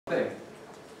thing.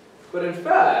 But in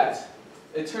fact,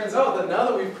 it turns out that now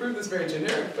that we've proved this very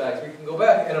generic fact, we can go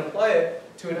back and apply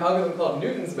it to an algorithm called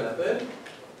Newton's method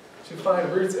to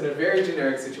find roots in a very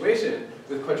generic situation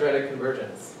with quadratic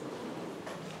convergence.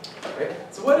 Right?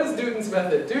 So what does Newton's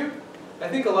method do? I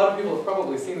think a lot of people have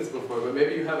probably seen this before, but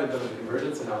maybe you haven't done the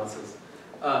convergence analysis.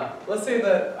 Let's say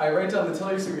that I write down the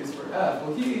Taylor series for f.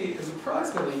 Well, he is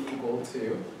approximately equal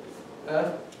to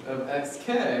f of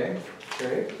xk,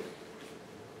 right,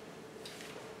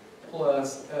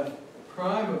 plus f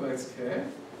prime of xk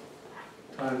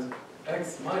times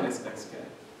x minus xk.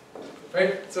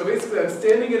 Right? So basically I'm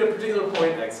standing at a particular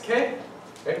point xk.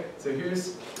 Right? So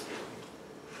here's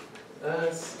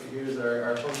s, here's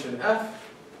our function f,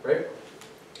 right?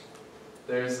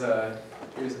 There's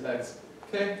here's xk,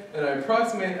 and I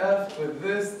approximate f with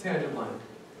this tangent line.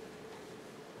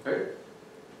 Right?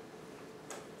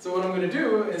 So what I'm going to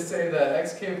do is say that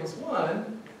xk plus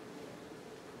 1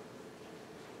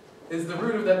 is the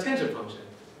root of that tangent function.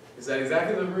 Is that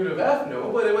exactly the root of f?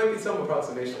 No, but it might be some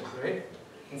approximation, right?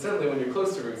 And certainly when you're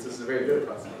close to roots, this is a very good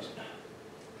approximation.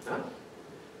 Huh?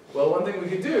 Well, one thing we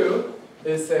could do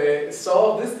is say,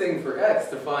 solve this thing for x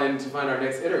to find our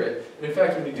next iterate. And in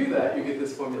fact, when you do that, you get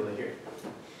this formula here.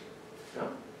 Yeah?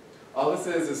 All this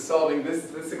is solving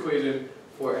this equation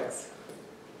for x.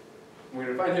 We're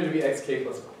going to find here to be xk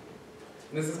plus 1.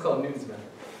 And this is called Newton's method.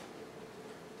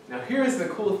 Now here's the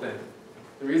cool thing.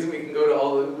 The reason we can go to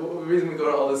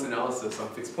all this analysis on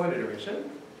fixed point iteration.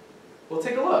 Well,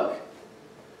 take a look.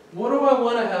 What do I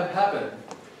want to have happen?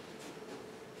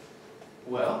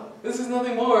 Well, this is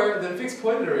nothing more than fixed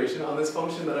point iteration on this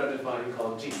function that I've defined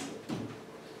called g.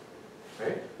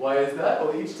 Right? Why is that?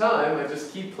 Well, each time I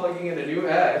just keep plugging in a new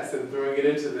x and throwing it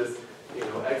into this,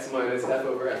 x minus f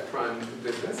over f prime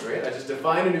business, right? I just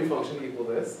define a new function equal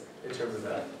this in terms of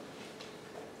that.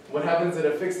 What happens at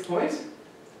a fixed point?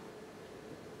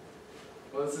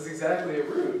 Well, this is exactly a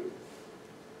root,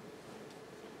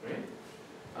 right?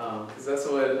 Because that's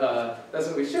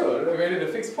what we showed. Right at a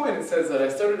fixed point, it says that I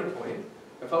started a point,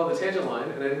 I followed the tangent line,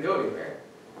 and I didn't go anywhere.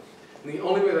 And the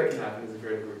only way that can happen is if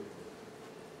you're at a root.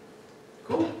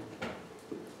 Cool.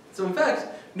 So in fact,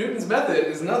 Newton's method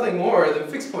is nothing more than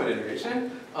fixed point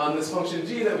iteration on this function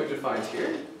g that we've defined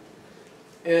here.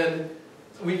 And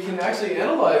we can actually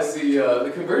analyze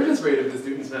the convergence rate of this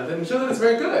Newton's method and show that it's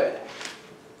very good.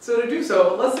 So to do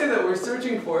so, let's say that we're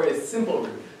searching for a simple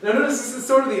root. Now notice this is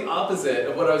sort of the opposite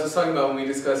of what I was just talking about when we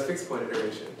discussed fixed point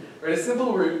iteration. Right? A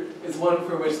simple root is one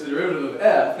for which the derivative of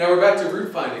f, now we're back to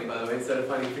root finding, by the way, instead of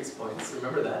finding fixed points.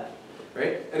 Remember that.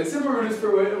 Right? And a simple root is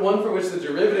one for which the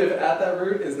derivative at that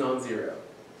root is non-zero.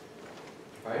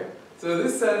 Right? So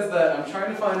this says that I'm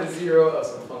trying to find a zero of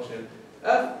some function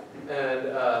f,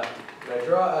 and I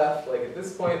draw f, like at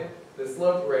this point, this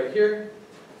slope right here,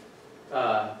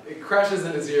 it crashes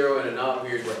into zero in a not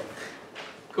weird way.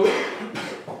 Cool?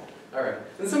 Alright.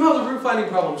 And somehow the root finding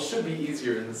problem should be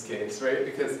easier in this case, right?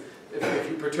 Because if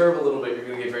you perturb a little bit, you're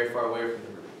going to get very far away from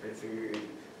the root, right? So you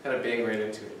kind of bang right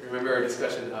into it. Remember our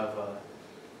discussion of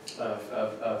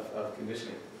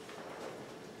conditioning.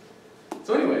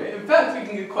 So anyway, in fact, we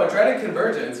can get quadratic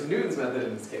convergence with Newton's method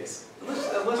in this case. And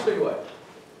let's show you why.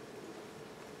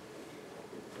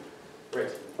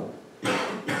 Right.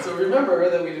 So remember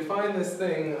that we defined this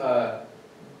thing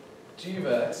g of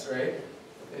x, right?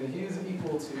 And he's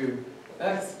equal to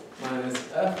x minus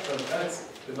f of x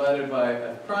divided by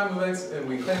f prime of x, and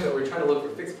we claim that we're trying to look for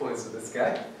fixed points of this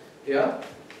guy. Yeah?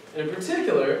 And in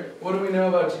particular, what do we know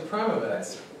about g prime of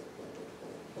x?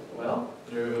 Well,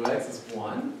 the derivative of x is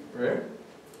 1, right?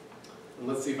 And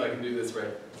let's see if I can do this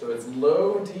right. So it's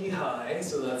low d high,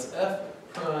 so that's f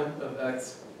prime of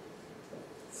x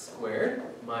squared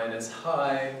minus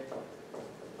high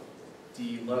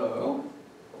d low.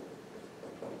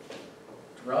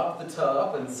 Drop the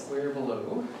top and square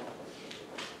below.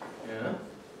 Yeah? Did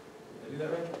I do that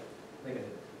right? I think I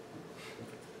did.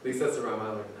 At least that's the wrong I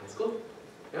learned in high school.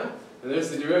 Yeah? And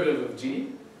there's the derivative of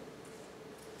g.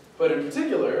 But in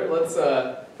particular,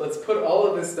 let's put all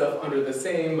of this stuff under the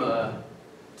same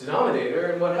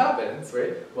denominator, and what happens,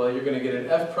 right? Well, you're going to get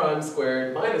an f prime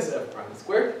squared minus f prime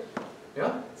squared.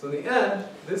 Yeah? So in the end,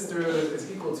 this derivative is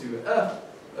equal to f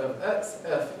of x,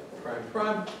 f prime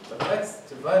prime of x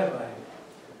divided by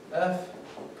f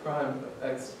prime of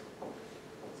x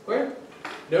squared.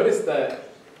 Notice that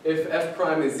if f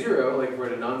prime is 0, like we're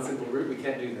at a non-simple root, we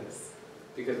can't do this,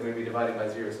 because we're going to be dividing by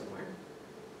 0 somewhere.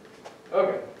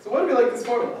 Okay, so what do we like this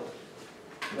formula?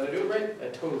 Did I do it right? I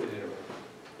totally did it right.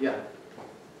 Yeah.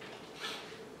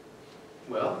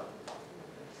 Well,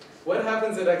 what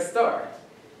happens at x star?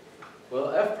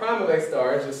 Well, f prime of x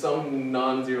star is just some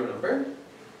non-zero number.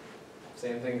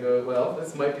 Same thing goes, well,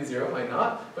 this might be 0, might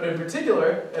not, but in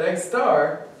particular, at x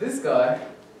star, this guy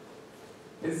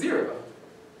is 0.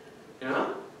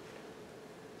 Yeah?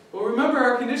 Well, remember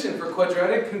our condition for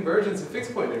quadratic convergence and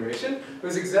fixed point iteration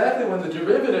was exactly when the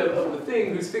derivative of the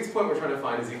thing whose fixed point we're trying to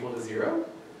find is equal to 0.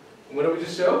 And what did we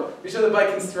just show? We showed that by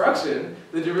construction,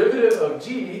 the derivative of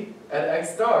g at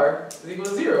x star is equal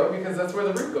to 0 because that's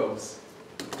where the root goes.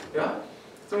 Yeah?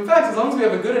 So in fact, as long as we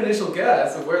have a good initial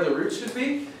guess of where the root should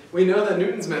be, we know that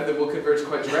Newton's method will converge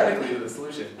quadratically to the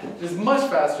solution, which is much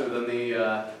faster than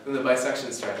the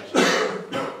bisection strategy.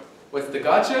 What's the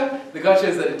gotcha? The gotcha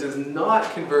is that it does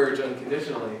not converge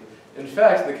unconditionally. In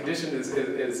fact, the condition is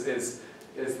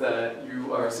that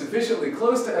you are sufficiently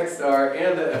close to x star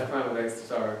and that f prime of x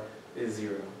star is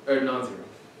 0, or non-zero.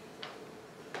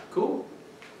 Cool?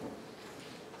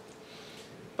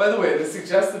 By the way, this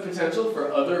suggests the potential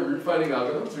for other root-finding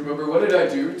algorithms. Remember, what did I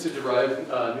do to derive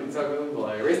Newton's algorithm? Well,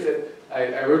 I erased it.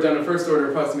 I wrote down a first-order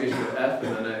approximation of f,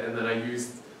 and then I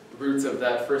used roots of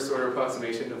that first-order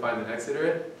approximation to find the next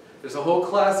iterate. There's a whole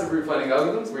class of root-finding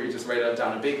algorithms where you just write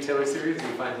down a big Taylor series and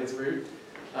you find his root,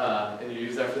 and you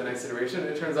use that for the next iteration. And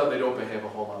it turns out they don't behave a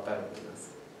whole lot better than this.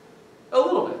 A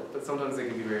little bit, but sometimes they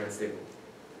can be very unstable.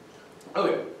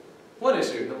 Okay, one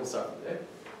issue, and then we'll start with it.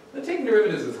 The taking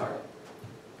derivatives is hard.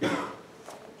 If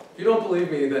you don't believe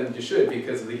me, then you should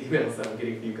because of the emails that I'm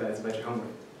getting from you guys about your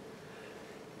homework.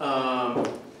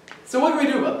 So what do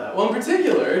we do about that? Well, in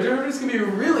particular, derivatives can be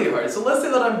really hard. So let's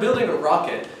say that I'm building a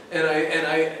rocket, and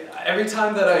every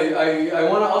time that I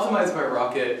want to optimize my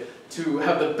rocket to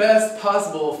have the best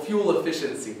possible fuel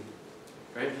efficiency,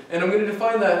 right? And I'm going to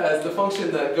define that as the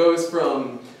function that goes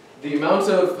from the amount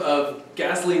of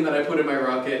gasoline that I put in my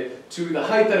rocket to the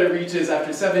height that it reaches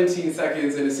after 17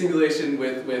 seconds in a simulation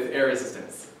with air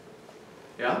resistance.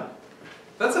 Yeah?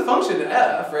 That's a function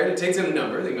f, right? It takes in a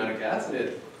number, the amount of gas,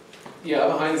 and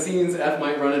behind the scenes, f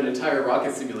might run an entire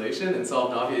rocket simulation and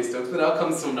solve Navier-Stokes, but out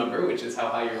comes some number, which is how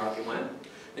high your rocket went.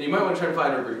 And you might want to try to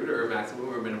find a root or a maximum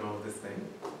or a minimum of this thing.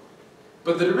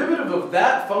 But the derivative of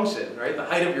that function, right, the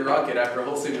height of your rocket after a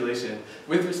whole simulation,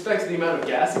 with respect to the amount of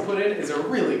gas you put in, is a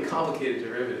really complicated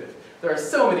derivative. There are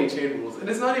so many chain rules, and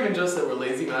it's not even just that we're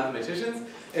lazy mathematicians.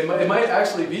 It might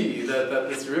actually be that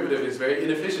this derivative is very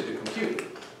inefficient to compute.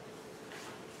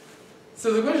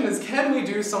 So the question is, can we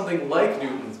do something like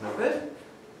Newton's method,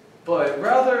 but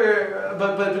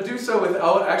do so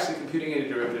without actually computing any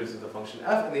derivatives of the function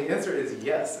f? And the answer is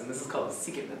yes, and this is called the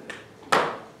secant method.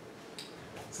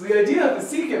 So the idea of the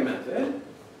secant method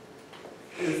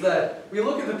is that we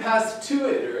look at the past two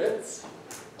iterates,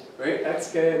 right,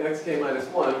 xk and xk minus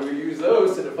 1, we use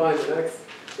those to define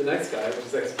the next guy, which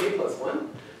is xk plus 1.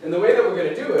 And the way that we're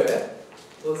going to do it,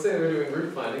 well, let's say we're doing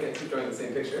root finding, I keep drawing the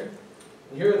same picture.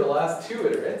 And here are the last two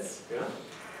iterates, yeah,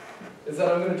 is that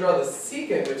I'm going to draw the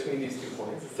secant between these 2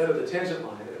 points instead of the tangent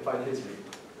line and find his root.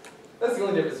 That's the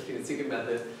only difference between the secant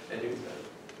method and Newton's method.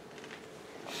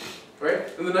 Right?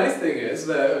 And the nice thing is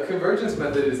that a convergence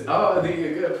method is,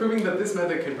 proving that this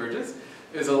method converges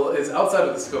is outside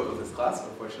of the scope of this class,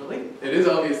 unfortunately. It is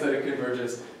obvious that it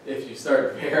converges if you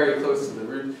start very close to the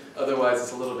root, otherwise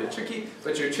it's a little bit tricky.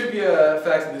 But your trivia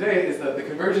fact of the day is that the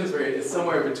convergence rate is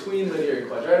somewhere between linear and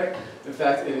quadratic. In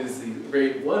fact, it is the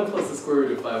rate 1 plus the square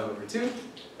root of 5/2.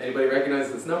 Anybody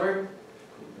recognize this number?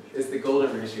 It's the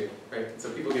golden ratio, right? So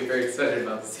people get very excited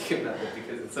about the secant method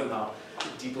because it's somehow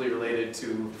deeply related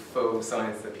to faux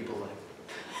science that people like.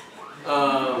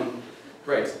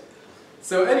 Right.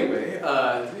 So anyway,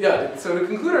 so to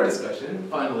conclude our discussion,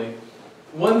 finally,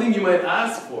 one thing you might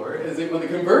ask for is that when the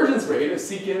convergence rate of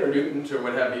secant or Newton or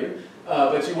what have you,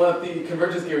 but you want the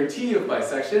convergence guarantee of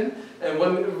bisection, and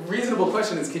one reasonable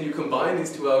question is, can you combine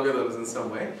these two algorithms in some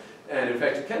way? And in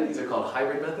fact you can. These are called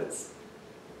hybrid methods.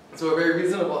 So a very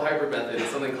reasonable hybrid method is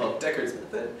something called Dekker's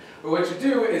method, where what you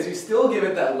do is you still give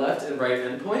it that left and right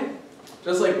endpoint,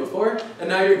 just like before, and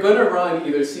now you're going to run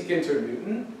either secant or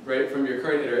Newton, right, from your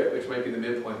current iterate, which might be the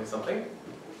midpoint or something.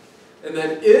 And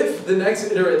then if the next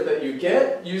iterate that you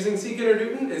get using secant or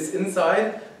Newton is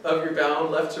inside of your bound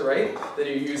left to right, then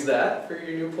you use that for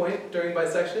your new point during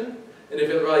bisection. And if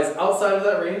it lies outside of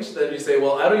that range, then you say,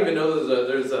 well, I don't even know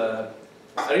there's a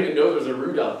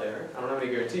root out there. I don't have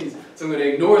any guarantees, so I'm going to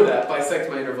ignore that, bisect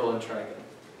my interval, and try again.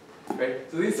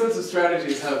 Right? So these sorts of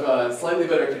strategies have a slightly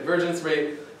better convergence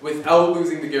rate without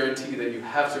losing the guarantee that you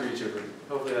have to reach a root.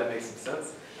 Hopefully that makes some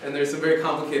sense. And there's some very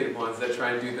complicated ones that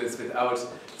try and do this without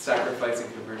sacrificing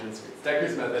convergence rates.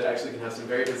 Dekker's method actually can have some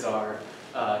very bizarre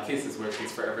cases where it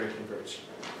takes forever to converge.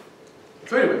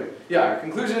 So anyway, yeah, our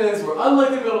conclusion is we're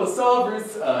unlikely to be able to solve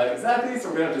roots exactly, so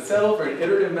we're going to have to settle for an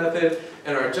iterative method,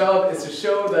 and our job is to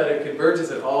show that it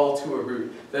converges at all to a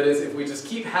root. That is, if we just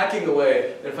keep hacking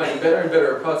away and finding better and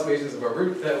better approximations of our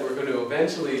root, that we're going to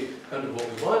eventually come to what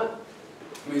we want.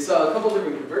 We saw a couple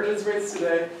different convergence rates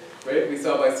today, right? We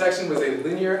saw bisection was a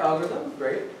linear algorithm,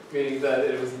 right? Meaning that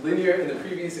it was linear in the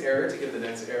previous error to get the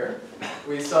next error.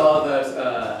 We saw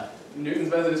that Newton's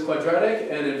method is quadratic,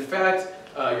 and in fact,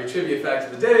 your trivia fact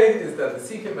of the day is that the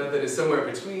secant method is somewhere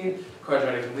between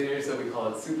quadratic and linear, so we call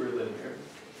it superlinear.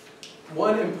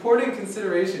 One important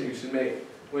consideration you should make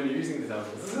when you're using these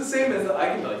algorithms is the same as the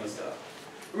eigenvalue stuff.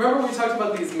 Remember we talked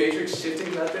about these matrix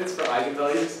shifting methods for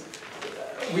eigenvalues?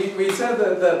 We said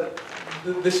that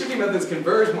the shifting methods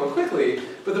converge more quickly,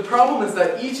 but the problem is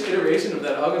that each iteration of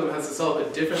that algorithm has to solve a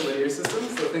different linear system,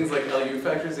 so things like LU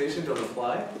factorization don't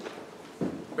apply.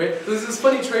 Right? So there's this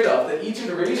funny trade-off that each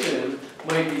iteration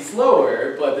might be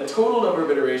slower, but the total number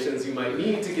of iterations you might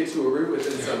need to get to a root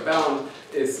within some bound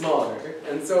is smaller.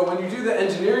 And so when you do the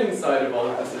engineering side of all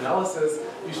of this analysis,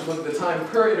 you should look at the time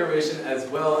per iteration as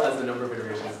well as the number of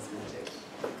iterations it's going to take.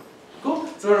 Cool.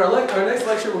 So in our next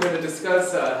lecture, we're going to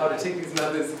discuss how to take these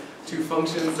methods to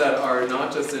functions that are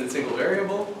not just in single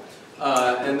variable.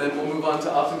 And then we'll move on to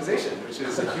optimization, which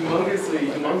is a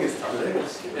humongous topic,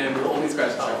 and we'll only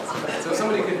scratch the surface. So if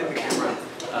somebody could hit the camera,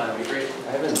 that'd be great.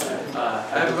 I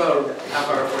have about half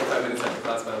hour, 45 minutes after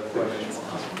class, by the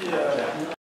way.